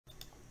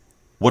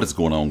What is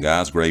going on,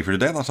 guys? Grave here.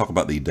 Today I'd like to talk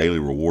about the daily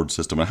reward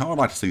system and how I'd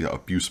like to see a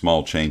few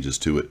small changes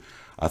to it.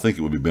 I think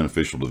it would be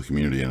beneficial to the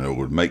community, and it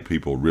would make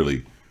people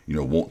really,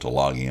 want to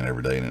log in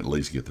every day and at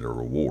least get their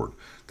reward.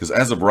 Because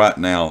as of right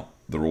now,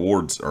 the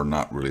rewards are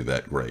not really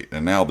that great.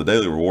 And now the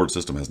daily reward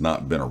system has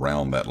not been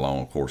around that long.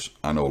 Of course,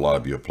 I know a lot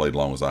of you have played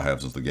long as I have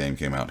since the game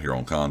came out here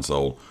on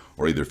console,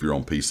 or either if you're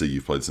on PC,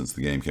 you've played since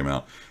the game came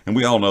out. And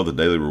we all know the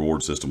daily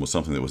reward system was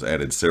something that was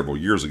added several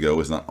years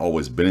ago. It's not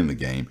always been in the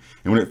game.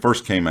 And when it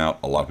first came out,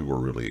 a lot of people were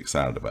really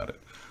excited about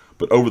it.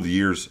 But over the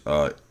years,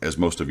 as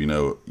most of you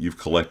know, you've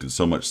collected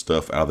so much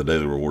stuff out of the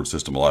daily reward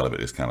system, a lot of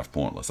it is kind of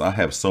pointless. I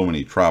have so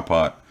many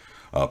tripod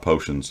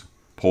potions,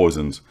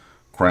 poisons,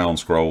 crown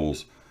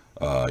scrolls,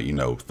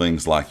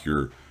 things like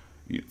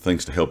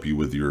things to help you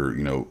with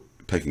your,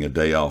 taking a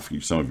day off,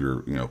 some of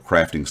your,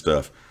 crafting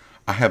stuff.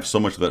 I have so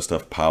much of that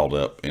stuff piled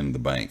up in the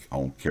bank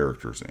on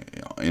characters,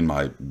 in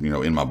my,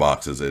 in my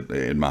boxes,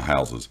 in my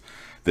houses,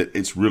 that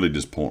it's really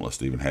just pointless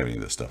to even have any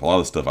of this stuff. A lot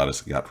of the stuff I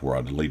just got to where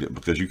I delete it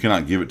because you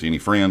cannot give it to any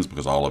friends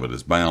because all of it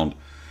is bound.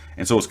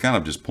 And so it's kind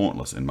of just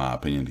pointless, in my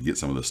opinion, to get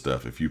some of this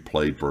stuff if you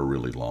played for a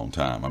really long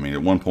time. I mean,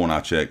 at one point I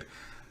checked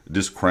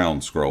just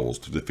crown scrolls,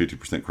 to the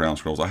 50% crown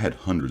scrolls. I had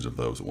hundreds of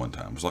those at one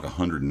time. It was like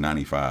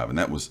 195, and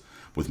that was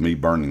with me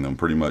burning them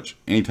pretty much.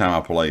 Anytime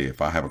I play,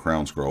 if I have a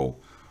crown scroll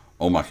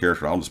on my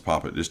character, I'll just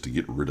pop it just to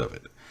get rid of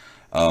it.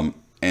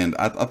 And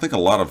I think a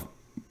lot of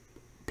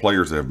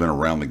players that have been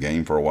around the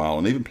game for a while,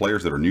 and even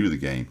players that are new to the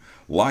game,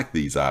 like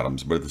these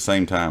items, but at the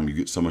same time, you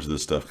get so much of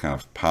this stuff kind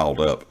of piled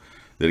up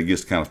that it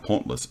gets kind of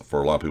pointless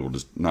for a lot of people to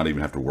just not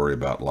even have to worry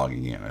about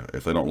logging in.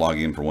 If they don't log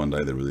in for one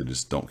day, they really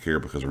just don't care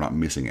because they're not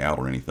missing out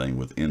on anything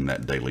within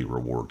that daily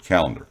reward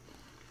calendar.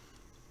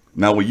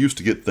 Now, we used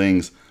to get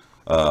things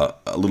a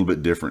little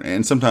bit different,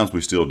 and sometimes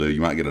we still do.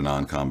 You might get a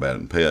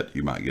non-combatant pet,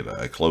 you might get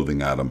a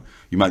clothing item,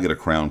 you might get a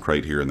crown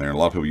crate here and there. And a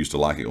lot of people used to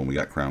like it when we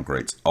got crown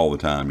crates all the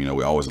time.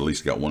 We always at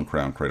least got one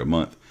crown crate a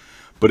month.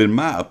 But in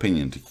my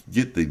opinion, to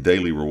get the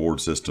daily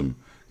reward system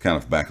kind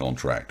of back on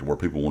track to where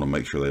people want to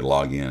make sure they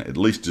log in, at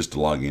least just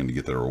to log in to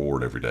get their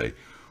reward every day,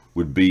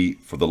 would be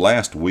for the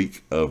last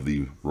week of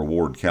the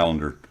reward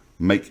calendar,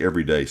 make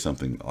every day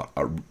something,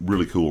 a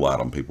really cool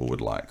item people would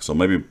like. So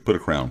maybe put a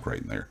crown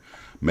crate in there.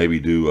 Maybe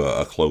do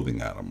a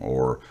clothing item,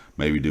 or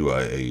maybe do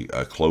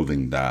a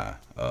clothing dye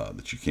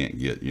that you can't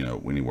get,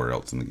 anywhere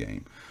else in the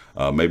game.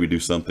 Maybe do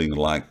something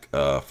like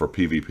for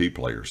PvP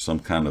players, some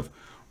kind of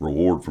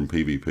reward from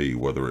PvP,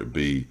 whether it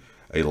be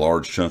a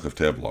large chunk of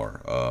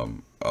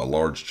Kevlar, a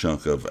large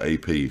chunk of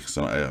AP.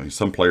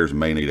 Some players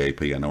may need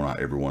AP. I know not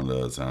everyone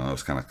does. I know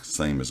it's kind of the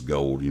same as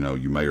gold.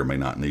 You may or may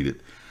not need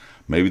it.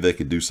 Maybe they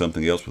could do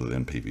something else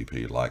within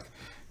PvP, like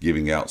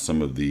giving out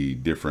some of the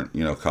different,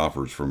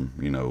 coppers from,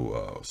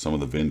 some of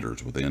the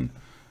vendors within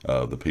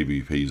the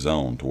PvP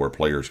zone, to where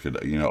players could,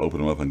 open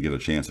them up and get a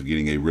chance of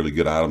getting a really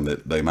good item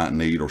that they might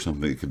need, or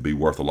something that could be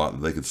worth a lot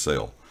that they could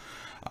sell.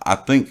 I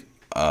think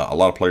a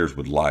lot of players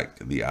would like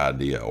the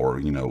idea, or,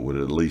 would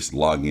at least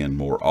log in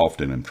more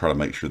often and try to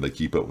make sure they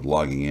keep up with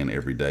logging in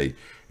every day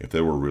if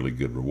there were really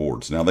good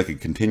rewards. Now, they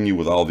could continue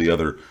with all the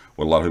other,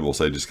 what a lot of people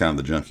say, just kind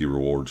of the junky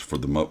rewards for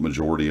the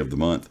majority of the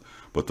month.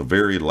 But the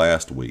very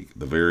last week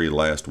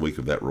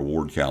of that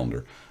reward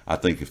calendar, I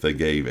think if they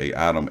gave an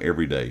item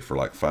every day for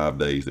like 5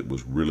 days that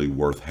was really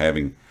worth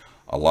having,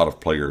 a lot of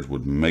players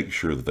would make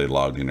sure that they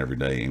logged in every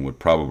day and would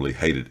probably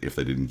hate it if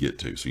they didn't get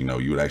to. So,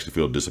 you would actually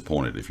feel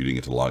disappointed if you didn't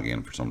get to log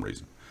in for some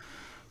reason.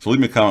 So leave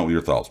me a comment with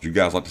your thoughts. Would you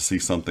guys like to see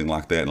something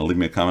like that? And leave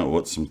me a comment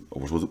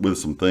with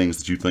some things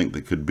that you think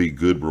that could be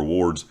good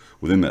rewards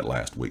within that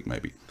last week,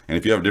 maybe. And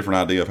if you have a different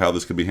idea of how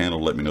this could be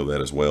handled, let me know that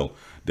as well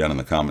down in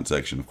the comment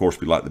section. Of course,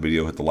 if you like the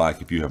video, hit the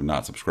like. If you have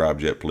not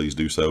subscribed yet, please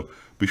do so.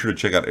 Be sure to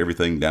check out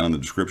everything down in the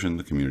description,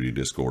 the community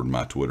Discord, and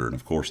my Twitter, and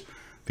of course,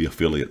 the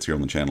affiliates here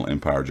on the channel,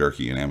 Empire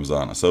Jerky and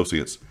Amazon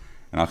Associates.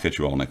 And I'll catch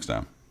you all next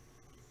time.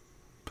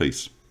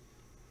 Peace.